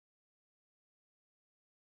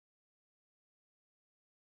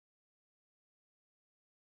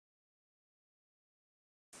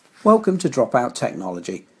Welcome to Dropout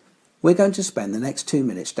Technology. We're going to spend the next 2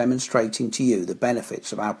 minutes demonstrating to you the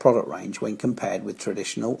benefits of our product range when compared with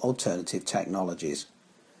traditional alternative technologies.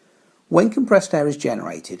 When compressed air is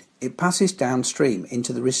generated, it passes downstream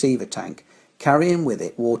into the receiver tank, carrying with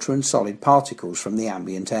it water and solid particles from the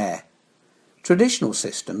ambient air. Traditional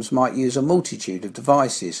systems might use a multitude of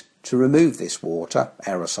devices to remove this water,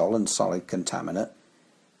 aerosol and solid contaminant.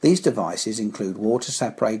 These devices include water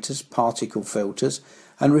separators, particle filters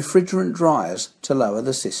and refrigerant dryers to lower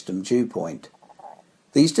the system dew point.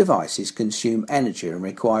 These devices consume energy and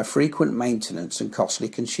require frequent maintenance and costly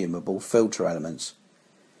consumable filter elements.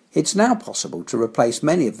 It's now possible to replace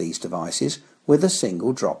many of these devices with a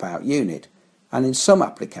single dropout unit, and in some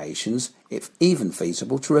applications it's even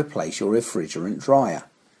feasible to replace your refrigerant dryer.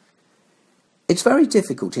 It's very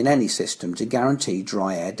difficult in any system to guarantee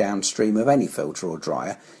dry air downstream of any filter or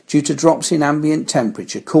dryer due to drops in ambient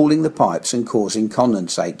temperature cooling the pipes and causing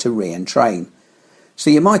condensate to re-entrain. So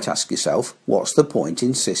you might ask yourself, what's the point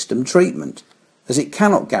in system treatment, as it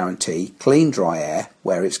cannot guarantee clean dry air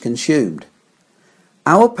where it's consumed.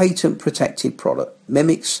 Our patent protected product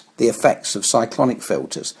mimics the effects of cyclonic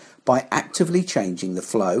filters by actively changing the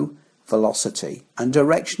flow, velocity and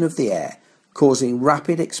direction of the air, causing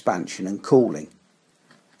rapid expansion and cooling.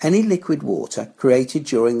 Any liquid water created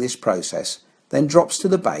during this process then drops to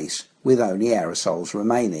the base with only aerosols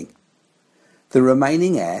remaining. The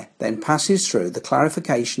remaining air then passes through the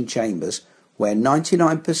clarification chambers where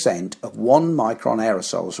 99% of 1 micron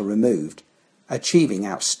aerosols are removed, achieving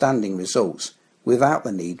outstanding results without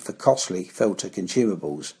the need for costly filter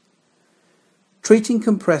consumables. Treating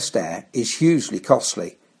compressed air is hugely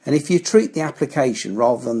costly, and if you treat the application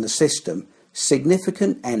rather than the system,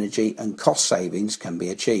 significant energy and cost savings can be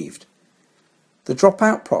achieved. The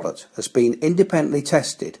dropout product has been independently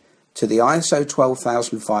tested to the ISO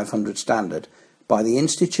 12500 standard by the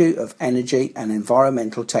Institute of Energy and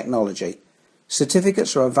Environmental Technology.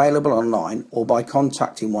 Certificates are available online or by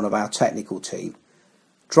contacting one of our technical team.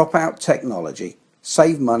 Dropout Technology.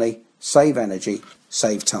 Save money, save energy,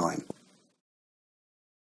 save time.